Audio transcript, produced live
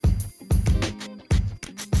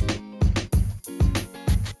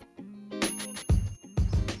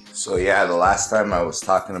So yeah, the last time I was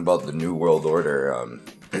talking about the New World Order,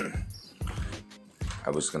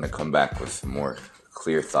 I was gonna come back with more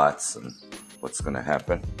clear thoughts on what's gonna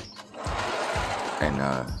happen,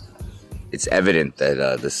 and it's evident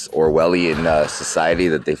that this Orwellian society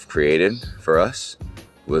that they've created for us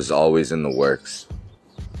was always in the works.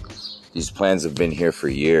 These plans have been here for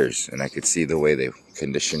years, and I could see the way they're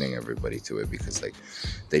conditioning everybody to it because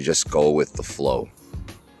they just go with the flow.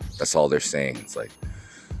 That's all they're saying. It's like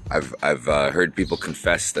I've heard people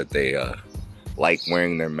confess that they like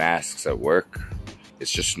wearing their masks at work.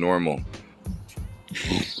 It's just normal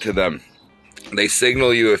to them. They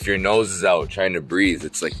signal you if your nose is out trying to breathe.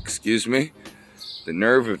 It's like, excuse me? The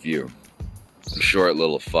nerve of you. Short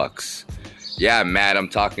little fucks. Yeah, Matt, I'm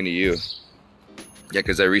talking to you. Yeah,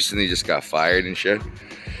 because I recently just got fired and shit.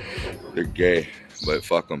 They're gay, but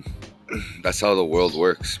fuck them. That's how the world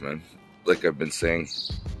works, man. Like I've been saying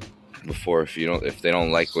before, if they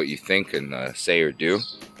don't like what you think and say or do,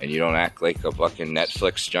 and you don't act like a fucking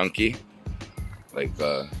Netflix junkie, like,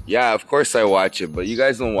 yeah, of course I watch it, but you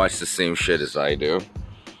guys don't watch the same shit as I do.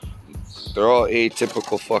 They're all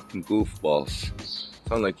atypical fucking goofballs.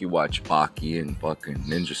 Sound like you watch Baki and fucking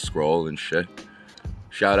Ninja Scroll and shit.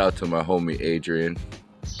 Shout out to my homie Adrian.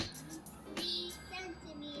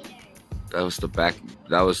 That was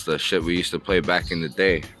the shit we used to play back in the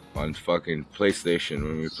day on fucking PlayStation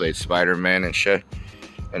when we played Spider-Man and shit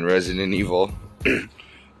and Resident Evil.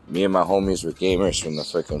 Me and my homies were gamers from the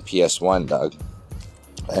freaking PS1, dog,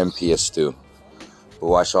 and PS2. We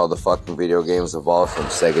watched all the fucking video games evolve from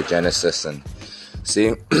Sega Genesis, and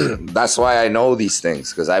see, that's why I know these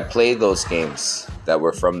things, because I played those games that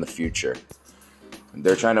were from the future.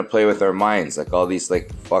 They're trying to play with our minds, like all these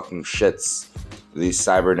like fucking shits, these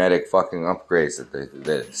cybernetic fucking upgrades that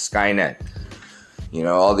the Skynet, you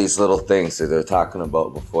know, all these little things that they're talking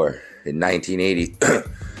about before in 1980,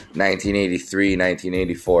 1983,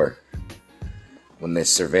 1984, when they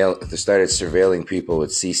started surveilling people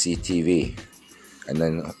with CCTV, and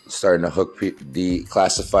then starting to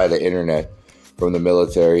declassify the internet from the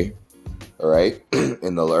military, all right,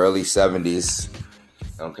 in the early 70s,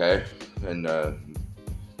 okay, and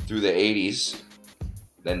through the 80s,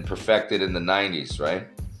 then perfected in the 90s, right?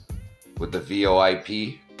 With the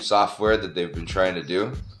VoIP software that they've been trying to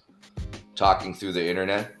do, talking through the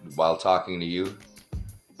internet while talking to you,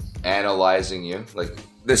 analyzing you. Like,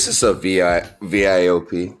 this is a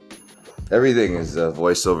VIOP. Everything is a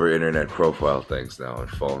voice over internet profile things now on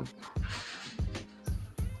phone.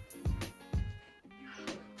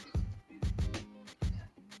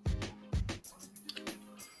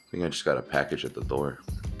 I think I just got a package at the door.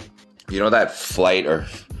 You know that flight or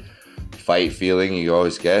fight feeling you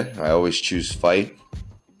always get? I always choose fight.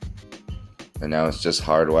 And now it's just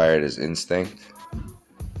hardwired as instinct.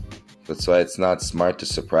 That's why it's not smart to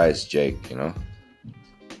surprise Jake, you know?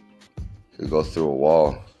 Could go through a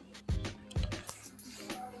wall.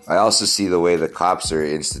 I also see the way the cops are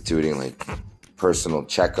instituting like personal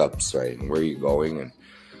checkups, right? And where are you going and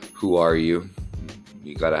who are you?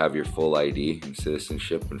 You gotta have your full ID and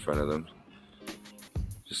citizenship in front of them.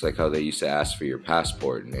 Just like how they used to ask for your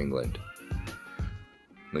passport in England.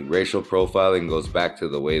 Like, racial profiling goes back to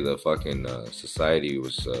the way the fucking society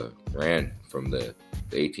was ran from the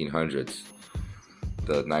 1800s,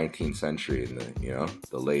 the 19th century, and the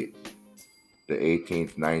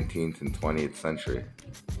 18th, 19th, and 20th century.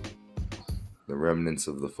 The remnants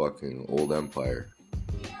of the fucking old empire.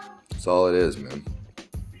 That's all it is, man.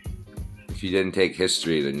 If you didn't take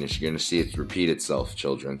history, then you're gonna see it repeat itself,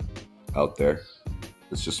 children out there.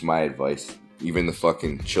 That's just my advice. Even the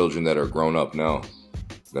fucking children that are grown up now,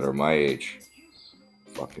 that are my age.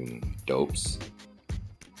 Fucking dopes.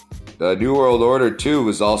 The New World Order, too,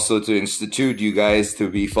 was also to institute you guys to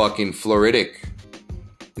be fucking floridic.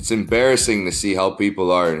 It's embarrassing to see how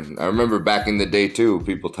people are. And I remember back in the day, too,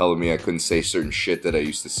 people telling me I couldn't say certain shit that I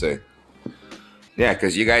used to say. Yeah,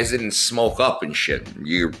 because you guys didn't smoke up and shit.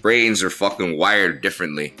 Your brains are fucking wired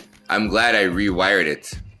differently. I'm glad I rewired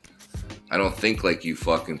it. I don't think like you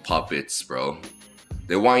fucking puppets, bro.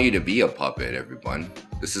 They want you to be a puppet, everyone.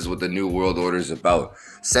 This is what the New World Order is about.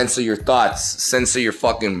 Censor your thoughts. Censor your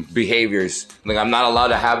fucking behaviors. Like, I'm not allowed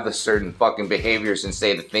to have the certain fucking behaviors and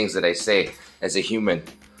say the things that I say as a human.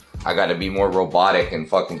 I gotta be more robotic and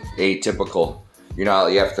fucking atypical. You know,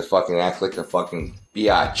 you have to fucking act like a fucking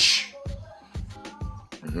biatch.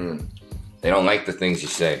 They don't like the things you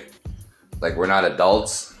say. Like, we're not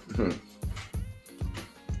adults.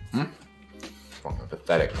 Fucking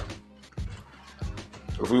pathetic.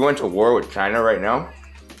 If we went to war with China right now,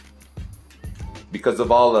 because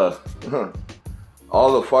of all the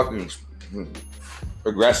fucking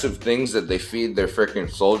aggressive things that they feed their freaking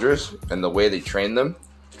soldiers and the way they train them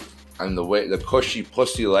and the cushy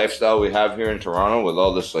pussy lifestyle we have here in Toronto with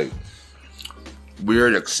all this like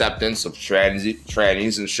weird acceptance of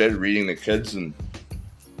trannies and shit, reading the kids and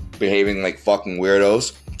behaving like fucking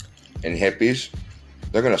weirdos and hippies.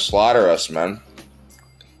 They're gonna slaughter us, man.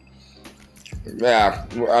 Yeah,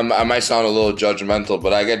 I might sound a little judgmental,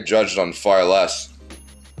 but I get judged on far less.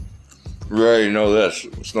 You already know this.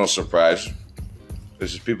 It's no surprise.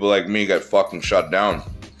 This is people like me get fucking shut down.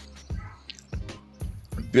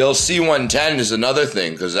 Bill C-110 is another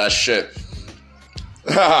thing, because that shit...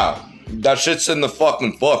 that shit's in the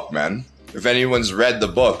fucking book, man. If anyone's read the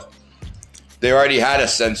book. They already had a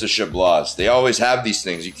censorship laws. They always have these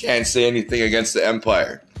things. You can't say anything against the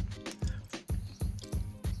Empire.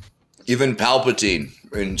 Even Palpatine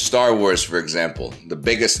in Star Wars, for example, the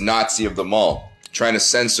biggest Nazi of them all, trying to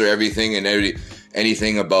censor everything and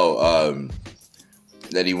anything about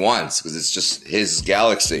that he wants, because it's just his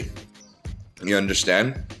galaxy. You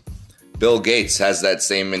understand? Bill Gates has that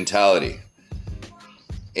same mentality.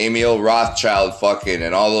 Emil Rothschild fucking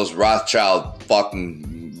and all those Rothschild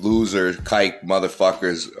fucking loser kike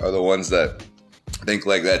motherfuckers are the ones that think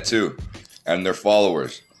like that too. And their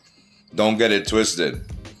followers. Don't get it twisted.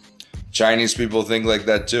 Chinese people think like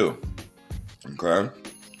that too. Okay?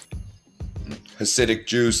 Hasidic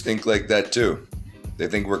Jews think like that too. They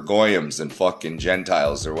think we're Goyams and fucking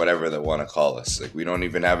Gentiles or whatever they want to call us. Like, we don't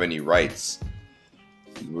even have any rights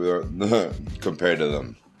compared to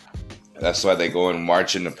them. That's why they go and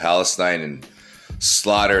march into Palestine and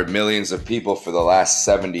slaughter millions of people for the last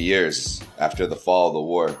 70 years after the fall of the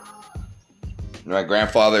war. My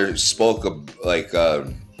grandfather spoke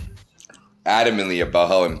adamantly about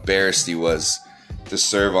how embarrassed he was to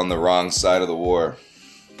serve on the wrong side of the war.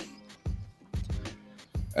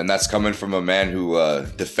 And that's coming from a man who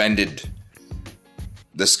defended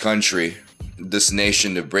this country, this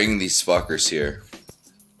nation, to bring these fuckers here,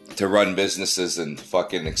 to run businesses and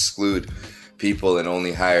fucking exclude people and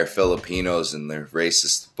only hire Filipinos and their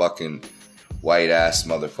racist fucking white ass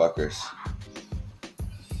motherfuckers.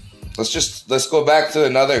 Let's go back to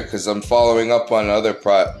another, because I'm following up on other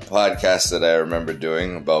podcasts that I remember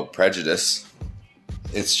doing about prejudice.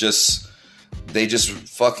 It's just, they just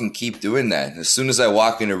fucking keep doing that. As soon as I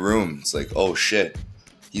walk in a room, it's like, oh shit,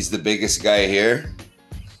 he's the biggest guy here?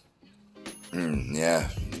 Yeah,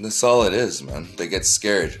 that's all it is, man. They get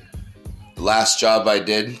scared. The last job I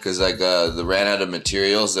did, because I ran out of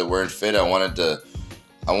materials that weren't fit, I wanted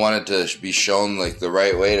to be shown like the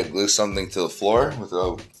right way to glue something to the floor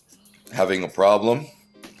without having a problem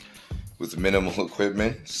with minimal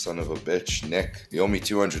equipment. Son of a bitch, Nick. You owe me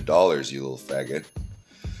 $200, you little faggot.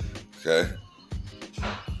 Okay?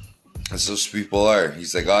 That's those people are.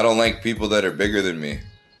 He's like, I don't like people that are bigger than me.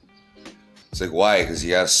 It's like, why? Because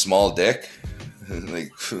you have a small dick?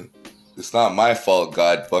 Like, it's not my fault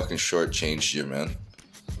God fucking shortchanged you, man.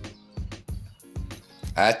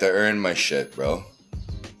 I had to earn my shit, bro.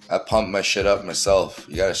 I pumped my shit up myself.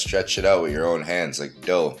 You gotta stretch it out with your own hands, like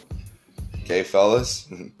dough. Okay, fellas?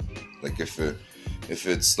 Like, if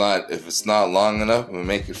it's not long enough, I'm gonna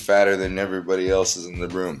make it fatter than everybody else's in the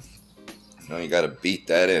room. You know, you gotta beat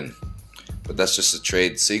that in. But that's just a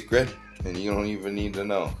trade secret, and you don't even need to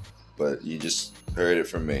know. But you just heard it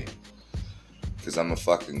from me. Because I'm a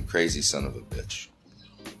fucking crazy son of a bitch.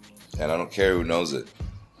 And I don't care who knows it.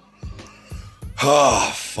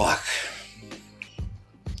 Oh, fuck.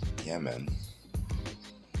 Yeah, man.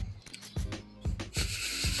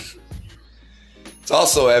 It's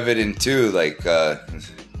also evident too, like,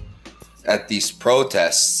 at these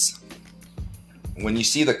protests, when you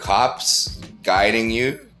see the cops guiding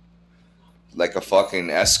you like a fucking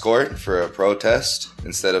escort for a protest,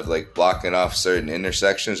 instead of like blocking off certain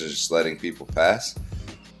intersections and just letting people pass,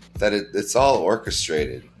 that it's all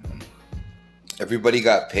orchestrated. Everybody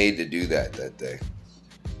got paid to do that day.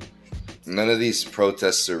 None of these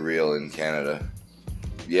protests are real in Canada.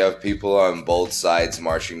 You have people on both sides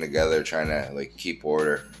marching together trying to like keep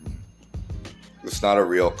order. It's not a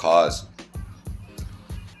real cause.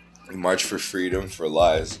 We march for freedom, for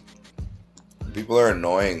lies. People are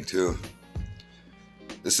annoying too.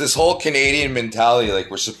 This whole Canadian mentality,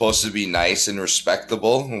 like we're supposed to be nice and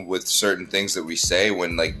respectable with certain things that we say,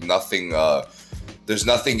 when like there's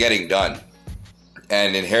nothing getting done.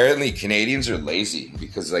 And inherently Canadians are lazy,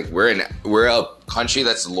 because like we're a country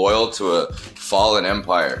that's loyal to a fallen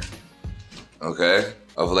empire, okay,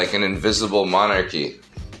 of like an invisible monarchy.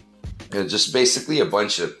 It's just basically a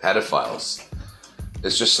bunch of pedophiles.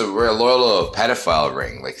 It's just we're loyal to a pedophile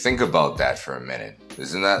ring. Like, think about that for a minute.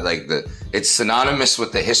 Isn't that like it's synonymous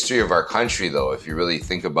with the history of our country, though, if you really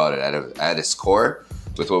think about it at its core?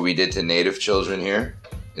 with what we did to Native children here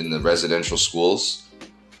in the residential schools.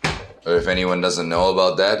 Or if anyone doesn't know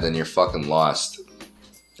about that, then you're fucking lost.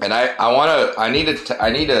 And I need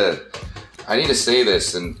to say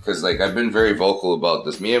this, and because like I've been very vocal about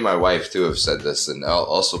this. Me and my wife too have said this, and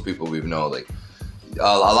also people we know. Like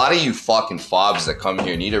a lot of you fucking fobs that come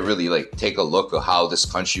here need to really like take a look at how this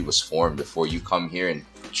country was formed before you come here and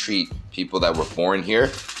treat people that were born here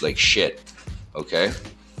like shit. Okay?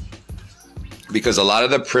 Because a lot of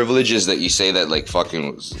the privileges that you say that like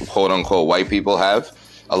fucking quote unquote white people have,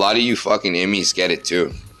 a lot of you fucking immies get it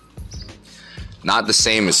too. Not the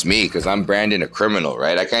same as me, because I'm branded a criminal,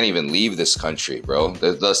 right? I can't even leave this country, bro.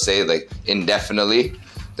 They'll say like indefinitely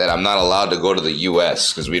that I'm not allowed to go to the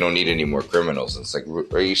US because we don't need any more criminals. It's like,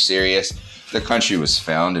 are you serious? The country was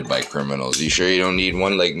founded by criminals. You sure you don't need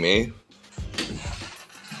one like me?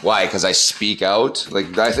 Why? Because I speak out?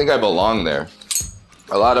 Like, I think I belong there.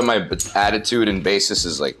 A lot of my attitude and basis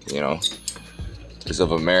is like, you know, is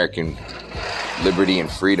of American liberty and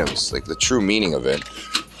freedoms. Like the true meaning of it.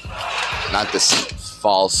 Not this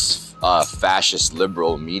false fascist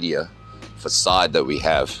liberal media facade that we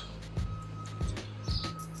have,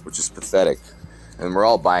 which is pathetic, and we're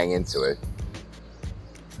all buying into it.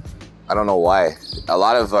 I don't know why. A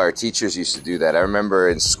lot of our teachers used to do that. I remember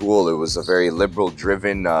in school it was a very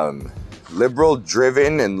liberal-driven and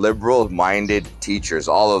liberal-minded teachers,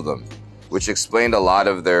 all of them, which explained a lot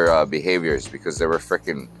of their behaviors because they were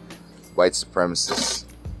freaking white supremacists.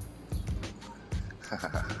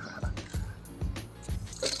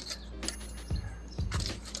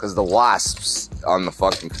 Because the WASPs on the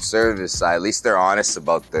fucking conservative side, at least they're honest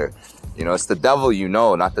about their, you know, it's the devil you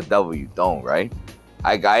know, not the devil you don't, right?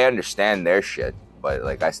 I understand their shit, but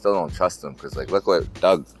like I still don't trust them because like look what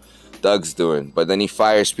Doug's doing. But then he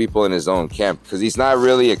fires people in his own camp because he's not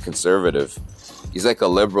really a conservative. He's like a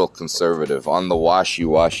liberal conservative on the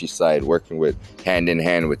washy side, working with hand in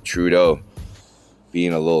hand with Trudeau,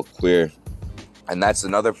 being a little queer. And that's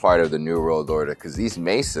another part of the New World Order because these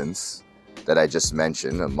Masons that I just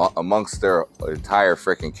mentioned, amongst their entire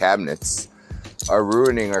freaking cabinets, are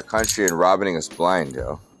ruining our country and robbing us blind,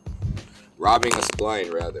 yo. Robbing us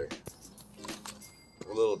blind, rather.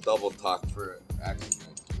 A little double talk for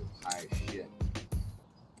accident. High shit.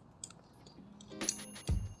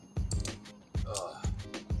 Ugh.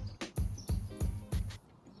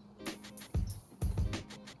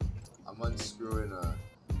 I'm unscrewing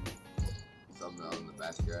something out in the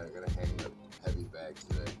backyard. I gotta hang the heavy bag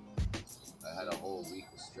today. I had a whole week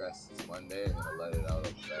of stress. It's Monday, and I let it out of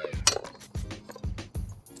the bag.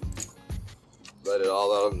 Let it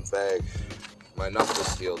all out of the bag. My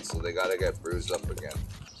knuckles healed, so they gotta get bruised up again.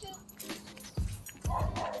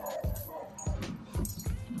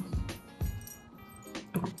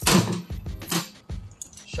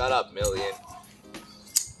 Shut up, Million.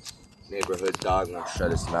 Neighborhood dog won't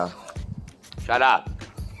shut his mouth. Shut up.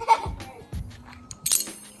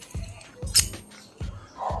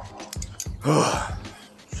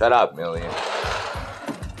 Shut up, Million.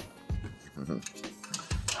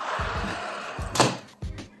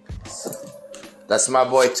 That's my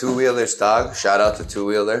boy Two Wheeler's dog. Shout out to Two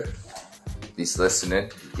Wheeler. He's listening.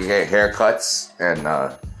 You get haircuts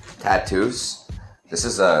and tattoos. This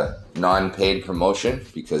is a non-paid promotion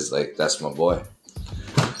because like that's my boy.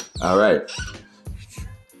 All right.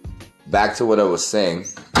 Back to what I was saying.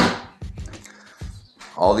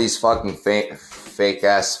 All these fucking fake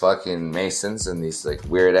ass fucking Masons and these like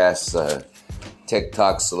weird ass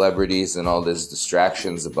TikTok celebrities and all these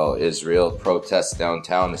distractions about Israel protests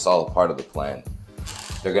downtown. It's all a part of the plan.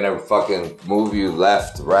 They're gonna fucking move you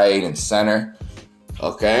left, right, and center.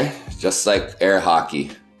 Okay? Just like air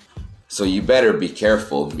hockey. So you better be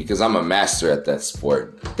careful because I'm a master at that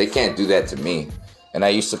sport. They can't do that to me. And I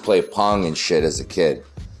used to play Pong and shit as a kid.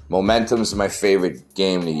 Momentum's my favorite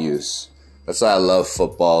game to use. That's why I love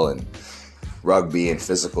football and rugby and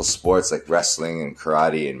physical sports like wrestling and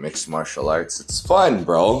karate and mixed martial arts. It's fun,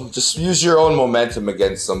 bro. Just use your own momentum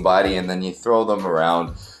against somebody and then you throw them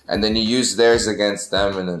around and then you use theirs against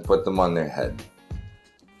them and then put them on their head.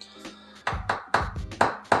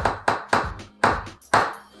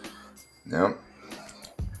 Yep.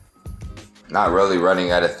 Not really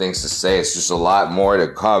running out of things to say. It's just a lot more to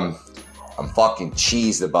come. I'm fucking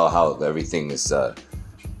cheesed about how everything is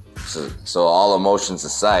So all emotions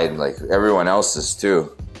aside, like everyone else is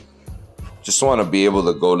too. Just want to be able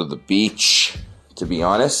to go to the beach, to be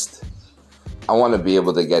honest. I want to be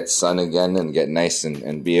able to get sun again and get nice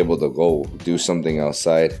and be able to go do something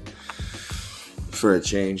outside for a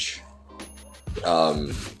change.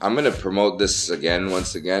 I'm going to promote this again,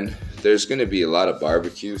 once again. There's going to be a lot of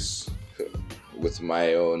barbecues with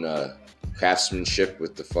my own craftsmanship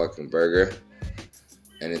with the fucking burger,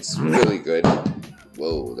 and it's really good.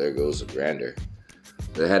 Whoa, there goes a grander.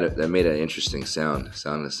 That made an interesting sound. It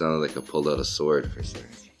sounded like I pulled out a sword for a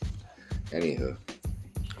second. Anywho,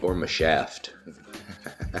 or my shaft.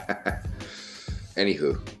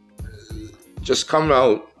 Anywho, just come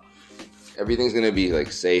out. Everything's gonna be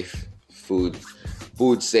like safe, food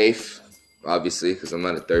safe, obviously, because I'm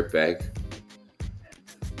not a dirtbag.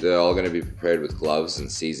 They're all gonna be prepared with gloves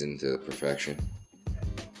and seasoned to perfection.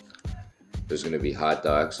 There's gonna be hot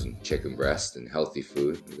dogs and chicken breast and healthy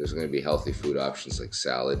food. There's gonna be healthy food options like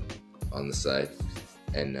salad on the side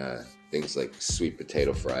and things like sweet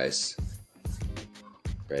potato fries,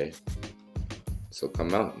 right? So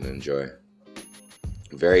come out and enjoy.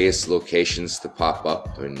 Various locations to pop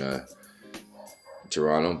up in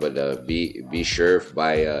Toronto, but be sure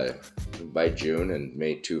by June and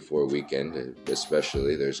May 2-4 weekend,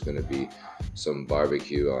 especially, there's going to be some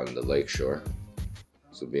barbecue on the lakeshore.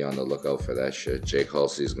 So be on the lookout for that shit. Jake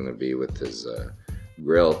Halsey's going to be with his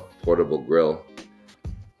portable grill,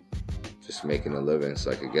 just making a living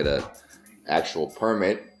so I could get a actual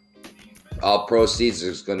permit. All proceeds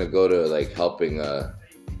is going to go to like helping,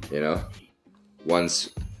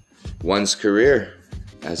 one's career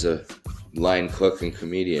as a line cook and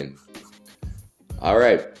comedian. All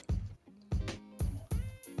right.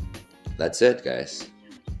 That's it, guys.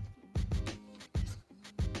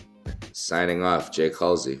 Signing off, Jake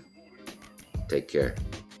Halsey. Take care.